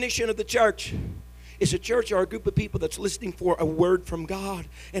definition of the church is a church or a group of people that's listening for a word from God,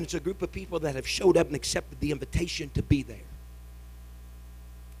 and it's a group of people that have showed up and accepted the invitation to be there.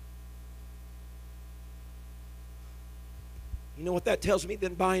 You know what that tells me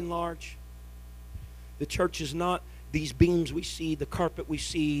then, by and large? The church is not these beams we see, the carpet we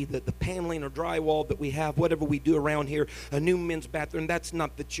see, the paneling or drywall that we have, whatever we do around here, a new men's bathroom. That's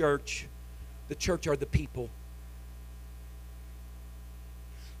not the church. The church are the people.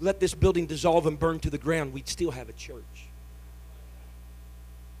 Let this building dissolve and burn to the ground, we'd still have a church.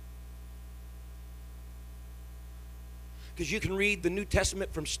 Because you can read the New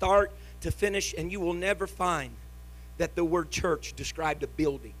Testament from start to finish, and you will never find that the word church described a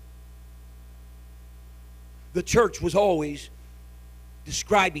building. The church was always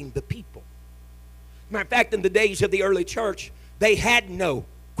describing the people. Matter of fact, in the days of the early church, they had no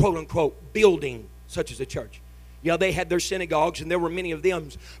quote-unquote building such as a church. Yeah, they had their synagogues, and there were many of them.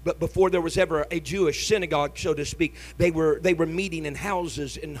 But before there was ever a Jewish synagogue, so to speak, they were meeting in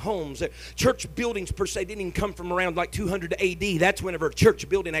houses and homes. Church buildings per se didn't even come from around like 200 AD. That's whenever a church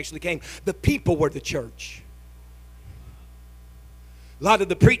building actually came. The people were the church. A lot of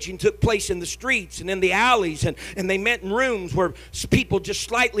the preaching took place in the streets and in the alleys, and they met in rooms where people just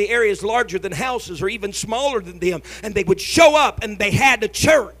slightly areas larger than houses or even smaller than them, and they would show up and they had a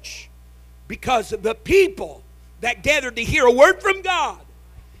church because the people that gathered to hear a word from God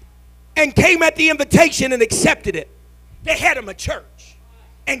and came at the invitation and accepted it, they had them a church.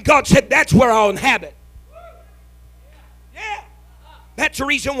 And God said, that's where I'll inhabit. Yeah. That's the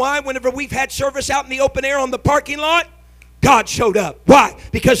reason why whenever we've had service out in the open air on the parking lot, God showed up. Why?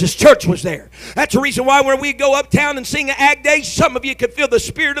 Because His church was there. That's the reason why when we go uptown and sing Ag Day, some of you could feel the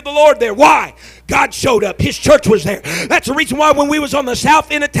Spirit of the Lord there. Why? God showed up. His church was there. That's the reason why when we was on the south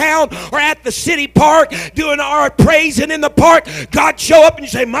end of town or at the city park doing our praising in the park, God show up and you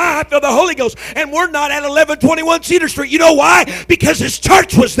say, my, I feel the Holy Ghost. And we're not at 1121 Cedar Street. You know why? Because His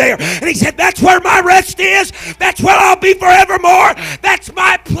church was there. And He said, that's where my rest is. That's where I'll be forevermore. That's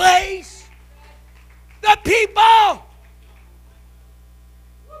my place. The people.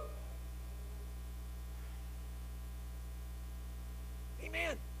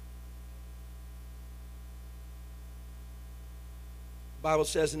 The Bible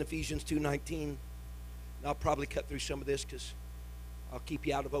says in Ephesians 2:19, and I'll probably cut through some of this because I'll keep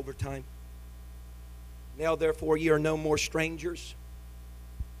you out of overtime. Now therefore ye are no more strangers,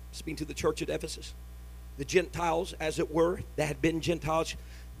 speaking to the church at Ephesus, the Gentiles as it were, that had been Gentiles.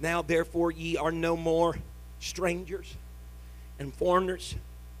 Now therefore ye are no more strangers and foreigners,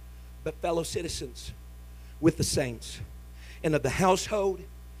 but fellow citizens with the saints and of the household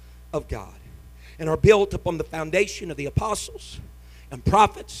of God, and are built upon the foundation of the apostles and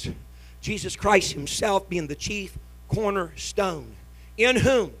prophets, Jesus Christ Himself being the chief cornerstone, in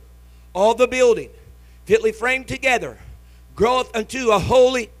whom all the building fitly framed together groweth unto a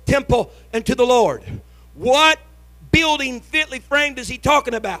holy temple unto the Lord. What building fitly framed is He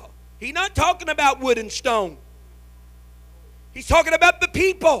talking about? He's not talking about wood and stone. He's talking about the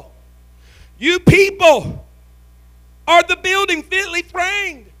people. You people are the building fitly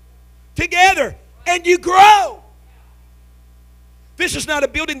framed together, and you grow. This is not a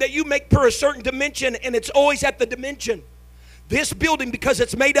building that you make per a certain dimension and it's always at the dimension. This building, because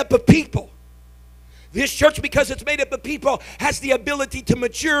it's made up of people, this church, because it's made up of people, has the ability to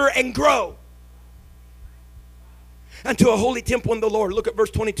mature and grow unto a holy temple in the Lord. Look at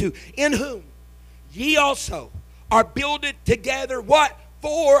verse 22. In whom ye also are builded together, what?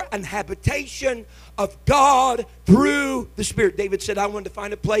 For an habitation of God through the Spirit. David said, I wanted to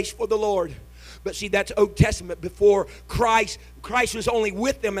find a place for the Lord. But see, that's Old Testament before Christ. Christ was only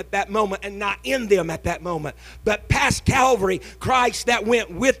with them at that moment and not in them at that moment. But past Calvary, Christ that went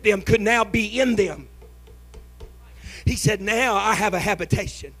with them could now be in them. He said, now I have a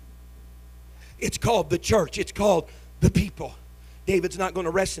habitation. It's called the church. It's called the people. David's not going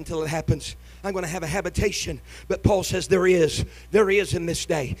to rest until it happens. I'm going to have a habitation. But Paul says there is in this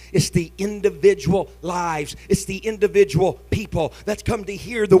day. It's the individual lives. It's the individual people that's come to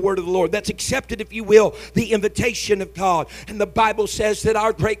hear the word of the Lord. That's accepted, if you will, the invitation of God. And the Bible says that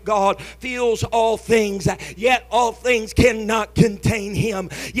our great God fills all things, yet all things cannot contain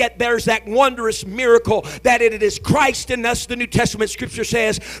Him. Yet there's that wondrous miracle that it is Christ in us, the New Testament Scripture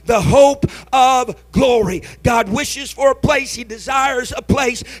says, the hope of glory. God wishes for a place. He desires a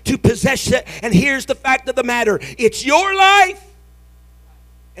place to possess it. And here's the fact of the matter. It's your life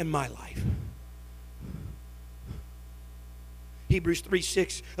and my life. Hebrews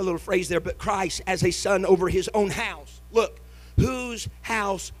 3:6, a little phrase there, but Christ as a son over His own house. Look, whose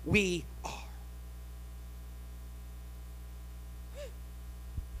house we are.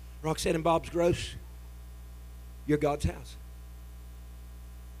 Roxanne and Bob's Gross, you're God's house.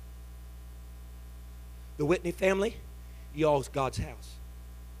 The Whitney family, y'all's God's house.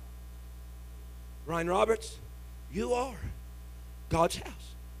 Ryan Roberts, you are God's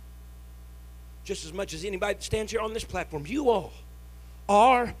house. Just as much as anybody that stands here on this platform, you all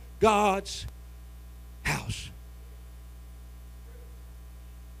are God's house.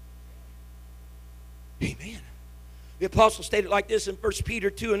 Amen. The apostle stated like this in 1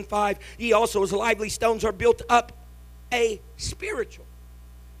 Peter 2:5, ye also as lively stones are built up a spiritual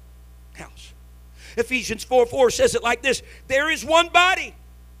house. Ephesians 4:4 says it like this, there is one body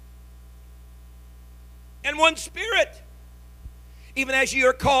and one Spirit, even as ye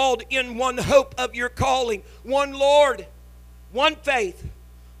are called in one hope of your calling, one Lord, one faith,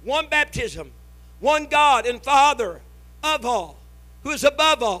 one baptism, one God and Father of all, who is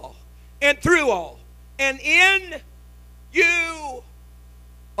above all and through all and in you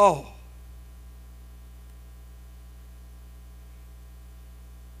all.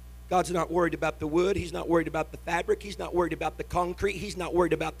 God's not worried about the wood. He's not worried about the fabric. He's not worried about the concrete. He's not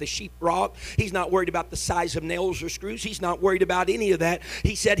worried about the sheetrock. He's not worried about the size of nails or screws. He's not worried about any of that.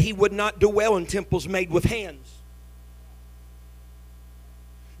 He said He would not dwell in temples made with hands.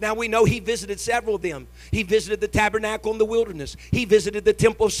 Now we know he visited several of them. He visited the tabernacle in the wilderness. He visited the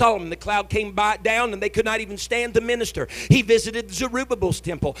temple of Solomon. The cloud came down and they could not even stand to minister. He visited Zerubbabel's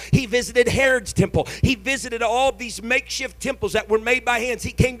temple. He visited Herod's temple. He visited all these makeshift temples that were made by hands.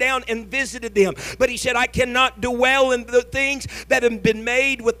 He came down and visited them. But he said, I cannot dwell in the things that have been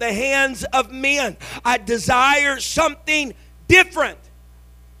made with the hands of men. I desire something different.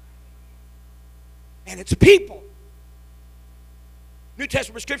 And it's people. New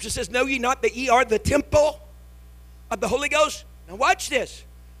Testament scripture says, know ye not that ye are the temple of the Holy Ghost? Now watch this.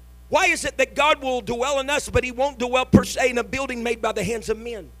 Why is it that God will dwell in us, but he won't dwell per se in a building made by the hands of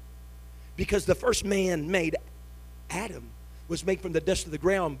men? Because the first man made, Adam, was made from the dust of the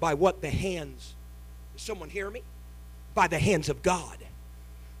ground by what? The hands. Does someone hear me? By the hands of God.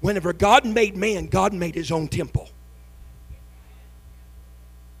 Whenever God made man, God made his own temple.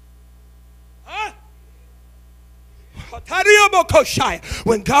 Huh?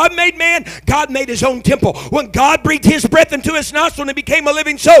 When God made man, God made his own temple. When God breathed his breath into his nostril and it became a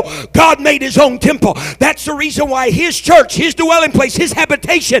living soul, God made his own temple. That's the reason why his church, his dwelling place, his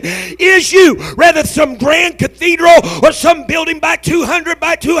habitation is you. Rather some grand cathedral or some building by 200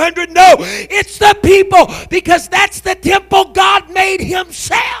 by 200. No, it's the people, because that's the temple God made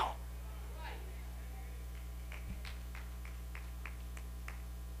himself.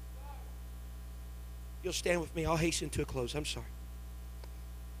 You'll stand with me. I'll hasten to a close. I'm sorry.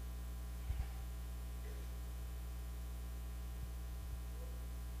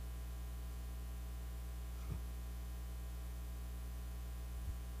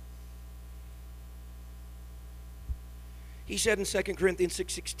 He said in 2 Corinthians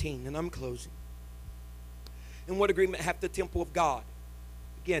 6:16, and I'm closing. In what agreement hath the temple of God?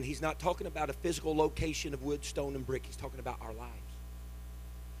 Again, he's not talking about a physical location of wood, stone, and brick. He's talking about our lives.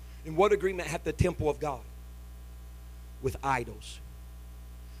 In what agreement hath the temple of God? With idols.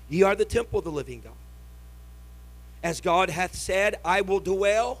 Ye are the temple of the living God. As God hath said, I will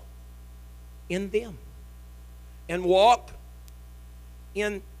dwell in them and walk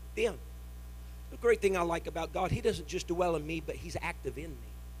in them. The great thing I like about God, he doesn't just dwell in me, but he's active in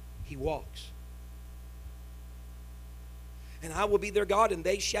me. He walks. And I will be their God, and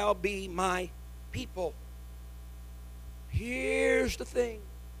they shall be my people. Here's the thing.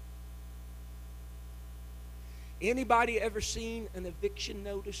 Anybody ever seen an eviction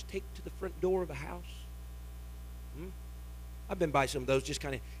notice taped to the front door of a house? I've been by some of those, just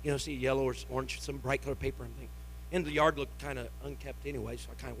kind of, see yellow or orange, some bright colored paper and thing. And the yard looked kind of unkept anyway, so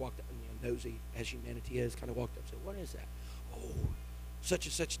I kind of walked up, nosy as humanity is, kind of walked up and said, what is that? Oh, such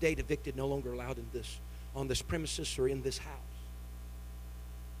and such date evicted, no longer allowed in this, on this premises or in this house.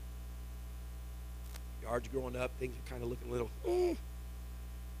 Yard's growing up, things are kind of looking a little,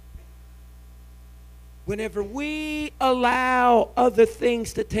 Whenever we allow other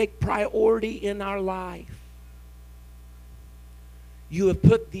things to take priority in our life, you have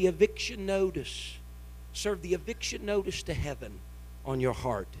put the eviction notice, served the eviction notice to heaven on your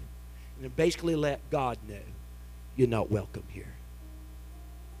heart, and basically let God know you're not welcome here.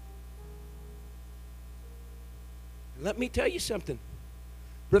 And let me tell you something.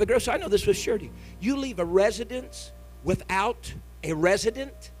 Brother Gross, I know this with surety. You leave a residence without a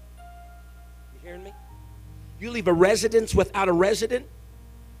resident. You hearing me? You leave a residence without a resident,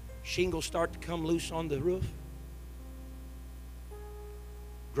 shingles start to come loose on the roof.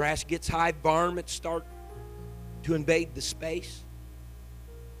 Grass gets high, varmints start to invade the space.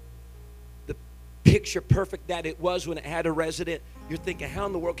 The picture perfect that it was when it had a resident, you're thinking, how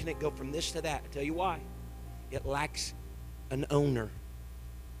in the world can it go from this to that? I tell you why. It lacks an owner.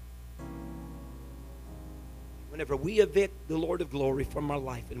 Whenever we evict the Lord of glory from our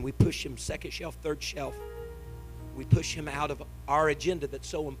life and we push him second shelf, third shelf, we push him out of our agenda that's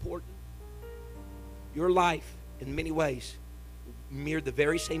so important. Your life, in many ways, mirror the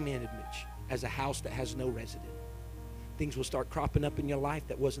very same image as a house that has no resident. Things will start cropping up in your life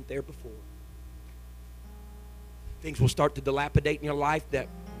that wasn't there before. Things will start to dilapidate in your life that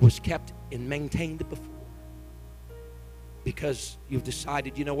was kept and maintained before. Because you've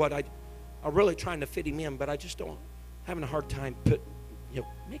decided, you know what, I'm really trying to fit him in, but I just don't, having a hard time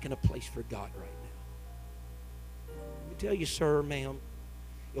making a place for God right now. Let me tell you, sir, ma'am,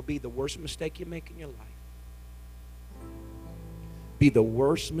 it'll be the worst mistake you make in your life. Be the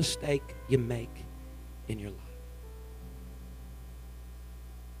worst mistake you make in your life.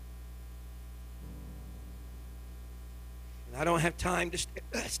 And I don't have time to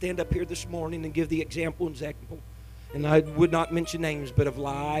stand up here this morning and give the example, and I would not mention names, but of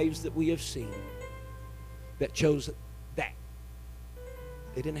lives that we have seen that chose that.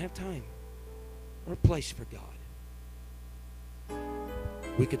 They didn't have time or a place for God.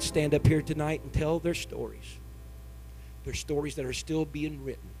 We could stand up here tonight and tell their stories. Their stories that are still being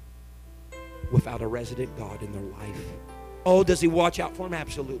written without a resident God in their life. Oh, does He watch out for them?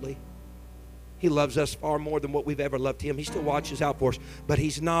 Absolutely. He loves us far more than what we've ever loved Him. He still watches out for us, but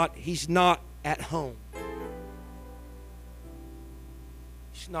He's not at home.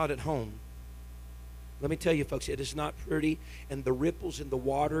 He's not at home. Let me tell you, folks, it is not pretty, and the ripples in the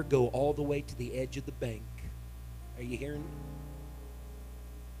water go all the way to the edge of the bank. Are you hearing me?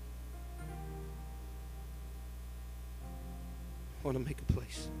 I want to make a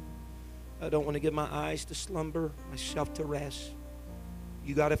place. I don't want to give my eyes to slumber, myself to rest.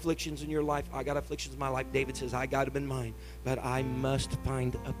 You got afflictions in your life. I got afflictions in my life. David says, I got them in mine. But I must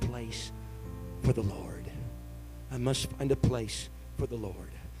find a place for the Lord. I must find a place for the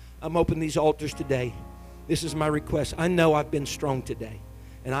Lord. I'm opening these altars today. This is my request. I know I've been strong today,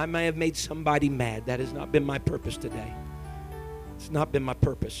 and I may have made somebody mad. That has not been my purpose today. It's not been my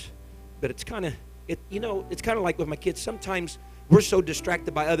purpose. But it's kind of, it's kind of like with my kids. Sometimes we're so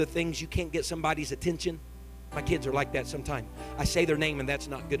distracted by other things, you can't get somebody's attention. My kids are like that sometimes. I say their name, and that's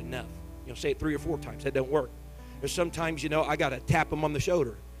not good enough. Say it 3 or 4 times. That don't work. Or sometimes, I got to tap them on the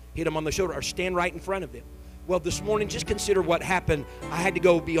shoulder, hit them on the shoulder, or stand right in front of them. Well, this morning, just consider what happened. I had to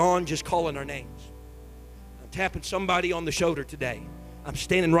go beyond just calling our names. I'm tapping somebody on the shoulder today. I'm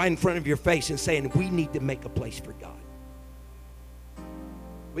standing right in front of your face and saying, we need to make a place for God.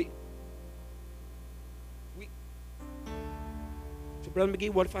 So, Brother McGee,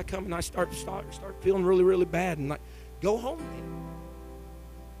 what if I come and I start feeling really, really bad and go home then?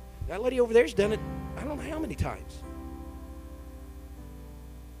 That lady over there's done it I don't know how many times.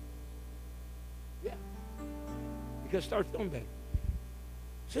 Yeah. Because I started feeling better.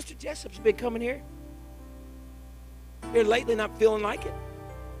 Sister Jessup's been coming here lately, not feeling like it.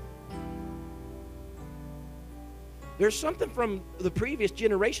 There's something from the previous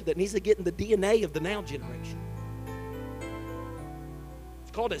generation that needs to get in the DNA of the now generation.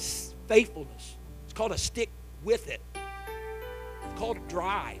 It's called a faithfulness. It's called a stick with it. It's called a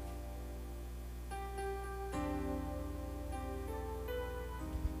drive.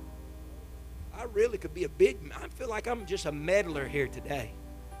 I really could be I feel like I'm just a meddler here today.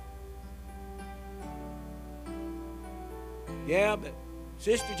 Yeah, but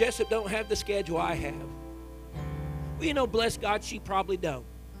Sister Jessup don't have the schedule I have. Well, bless God, she probably don't.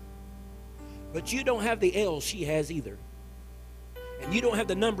 But you don't have the L's she has either. And you don't have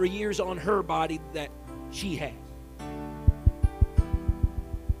the number of years on her body that she has.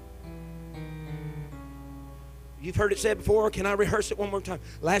 You've heard it said before. Can I rehearse it one more time?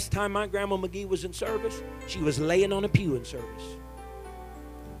 Last time my Grandma McGee was in service, she was laying on a pew in service.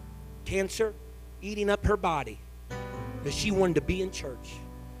 Cancer eating up her body. But she wanted to be in church.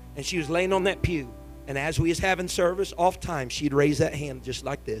 And she was laying on that pew. And as we was having service, off time, she'd raise that hand just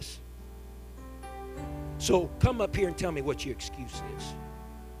like this. So come up here and tell me what your excuse is.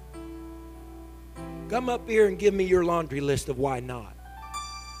 Come up here and give me your laundry list of why not.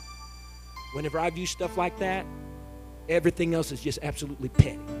 Whenever I view stuff like that, everything else is just absolutely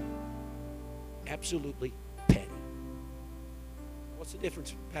petty. Absolutely petty. What's the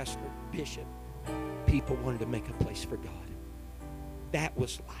difference, Pastor, Bishop? People wanted to make a place for God. That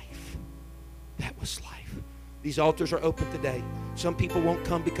was life. That was life. These altars are open today. Some people won't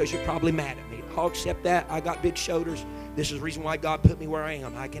come because you're probably mad at me. I'll accept that. I got big shoulders. This is the reason why God put me where I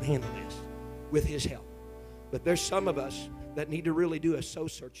am. I can handle this with His help. But there's some of us that need to really do a soul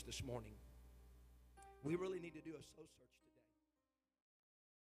search this morning. We really need to do a soul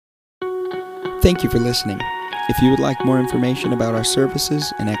search today. Thank you for listening. If you would like more information about our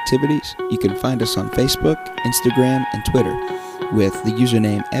services and activities, you can find us on Facebook, Instagram, and Twitter with the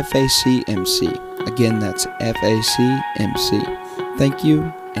username FACMC. Again, that's FACMC. Thank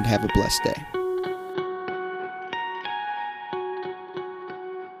you, and have a blessed day.